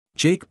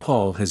Jake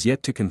Paul has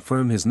yet to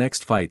confirm his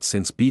next fight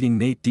since beating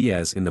Nate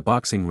Diaz in the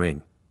boxing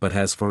ring, but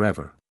has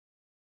forever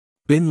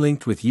been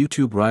linked with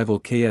YouTube rival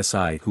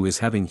KSI, who is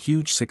having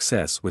huge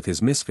success with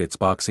his Misfits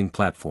Boxing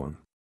platform.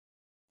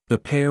 The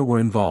pair were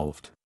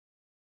involved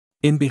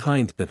in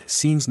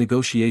behind-the-scenes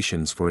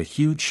negotiations for a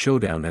huge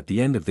showdown at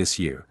the end of this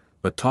year,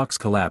 but talks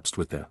collapsed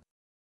with the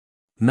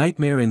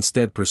Nightmare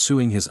instead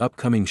pursuing his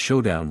upcoming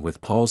showdown with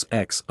Paul's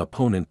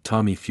ex-opponent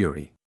Tommy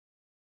Fury.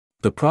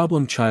 The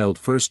problem child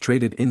first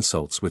traded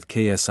insults with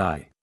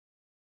KSI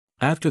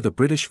after the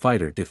British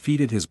fighter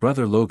defeated his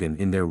brother Logan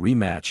in their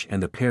rematch,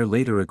 and the pair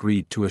later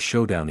agreed to a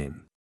showdown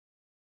in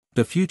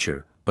the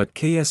future, but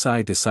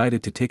KSI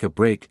decided to take a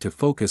break to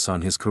focus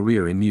on his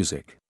career in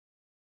music.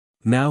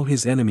 Now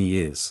his enemy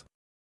is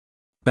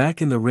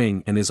back in the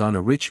ring and is on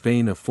a rich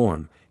vein of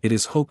form. It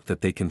is hoped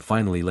that they can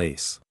finally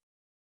lace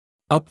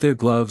up their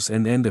gloves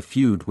and end a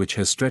feud which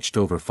has stretched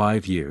over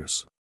 5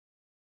 years.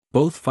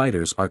 Both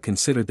fighters are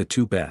considered the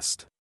two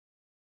best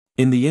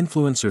in the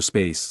influencer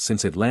space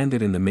since it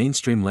landed in the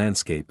mainstream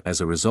landscape as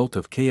a result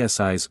of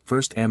KSI's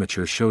first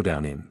amateur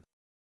showdown in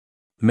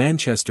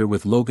Manchester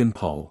with Logan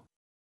Paul.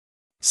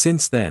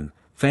 Since then,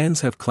 fans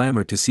have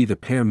clamored to see the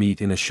pair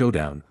meet in a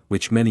showdown,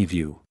 which many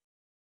view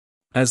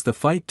as the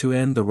fight to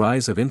end the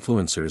rise of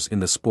influencers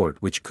in the sport,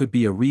 which could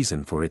be a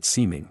reason for its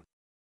seeming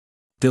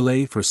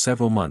delay for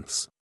several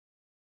months.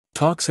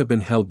 Talks have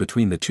been held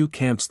between the two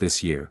camps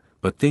this year,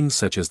 but things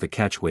such as the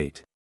catch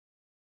weight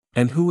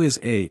and who is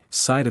a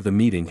side of the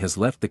meeting has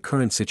left the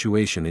current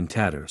situation in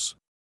tatters.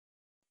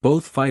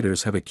 Both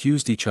fighters have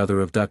accused each other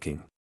of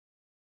ducking,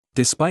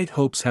 despite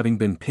hopes having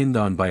been pinned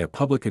on by a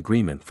public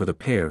agreement for the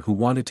pair who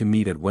wanted to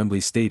meet at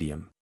Wembley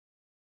Stadium.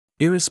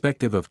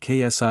 Irrespective of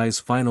KSI's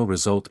final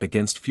result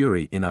against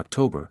Fury in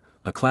October,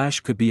 a clash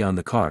could be on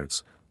the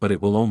cards, but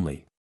it will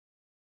only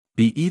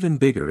be even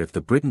bigger if the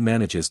Briton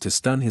manages to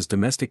stun his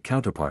domestic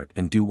counterpart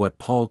and do what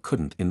Paul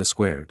couldn't in the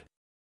squared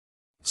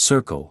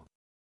circle.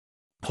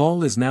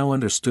 Paul is now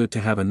understood to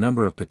have a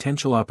number of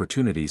potential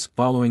opportunities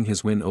following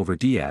his win over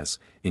Diaz,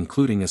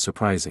 including a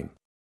surprising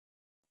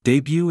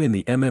debut in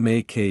the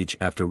MMA cage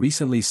after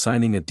recently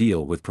signing a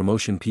deal with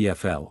promotion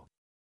PFL.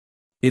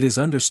 It is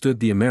understood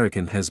the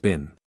American has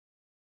been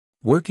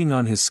working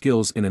on his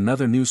skills in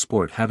another new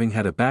sport, having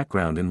had a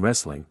background in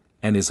wrestling,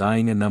 and is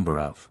eyeing a number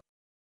of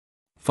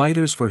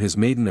fighters for his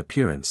maiden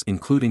appearance,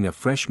 including a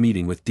fresh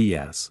meeting with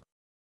Diaz.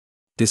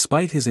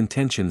 Despite his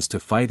intentions to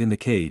fight in the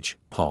cage,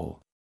 Paul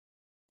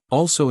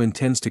also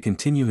intends to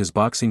continue his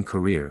boxing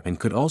career and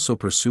could also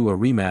pursue a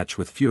rematch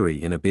with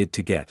Fury in a bid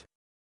to get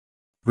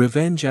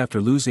revenge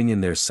after losing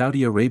in their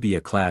Saudi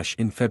Arabia clash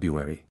in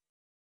February.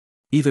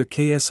 Either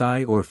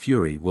KSI or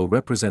Fury will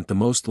represent the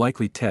most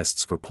likely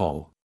tests for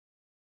Paul,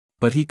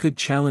 but he could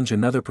challenge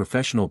another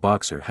professional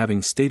boxer,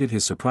 having stated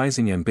his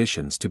surprising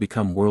ambitions to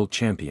become world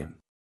champion.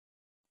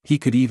 He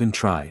could even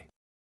try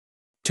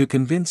to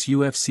convince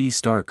UFC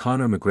star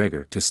Conor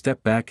McGregor to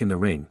step back in the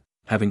ring,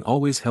 having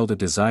always held a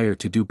desire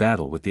to do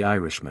battle with the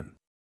Irishman.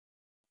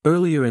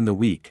 Earlier in the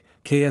week,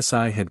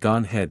 KSI had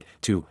gone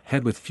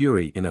head-to-head with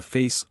Fury in a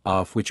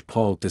face-off which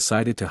Paul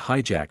decided to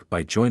hijack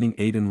by joining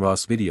Aiden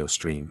Ross' video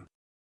stream.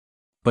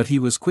 But he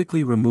was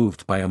quickly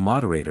removed by a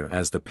moderator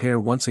as the pair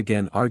once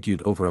again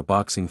argued over a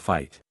boxing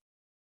fight.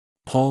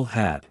 Paul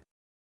had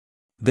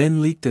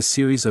then leaked a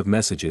series of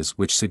messages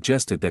which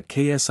suggested that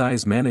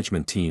KSI's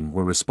management team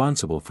were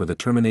responsible for the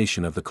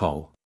termination of the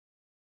call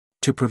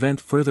to prevent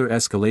further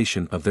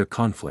escalation of their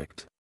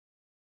conflict.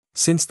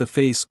 Since the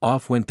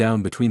face-off went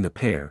down between the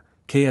pair,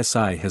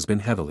 KSI has been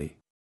heavily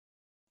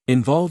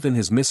involved in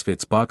his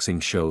Misfits Boxing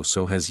show,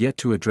 so has yet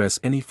to address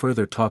any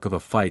further talk of a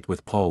fight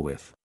with Paul,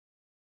 with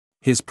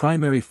his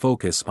primary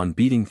focus on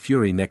beating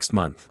Fury next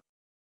month.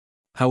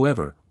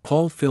 However,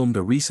 Paul filmed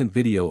a recent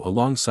video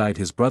alongside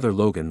his brother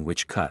Logan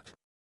which cut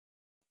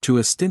to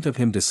a stint of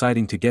him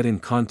deciding to get in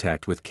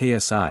contact with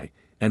KSI,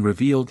 and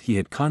revealed he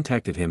had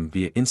contacted him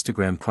via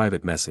Instagram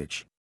private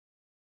message.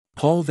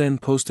 Paul then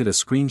posted a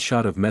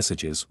screenshot of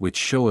messages which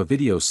show a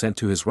video sent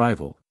to his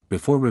rival,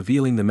 before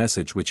revealing the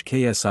message which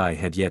KSI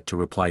had yet to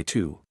reply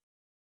to.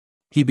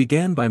 He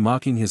began by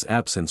mocking his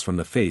absence from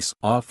the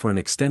face-off for an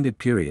extended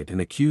period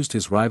and accused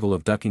his rival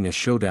of ducking a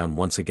showdown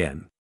once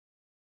again.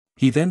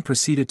 He then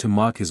proceeded to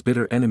mock his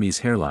bitter enemy's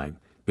hairline,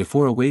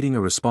 before awaiting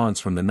a response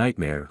from the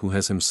Nightmare, who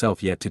has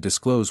himself yet to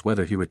disclose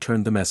whether he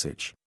returned the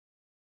message.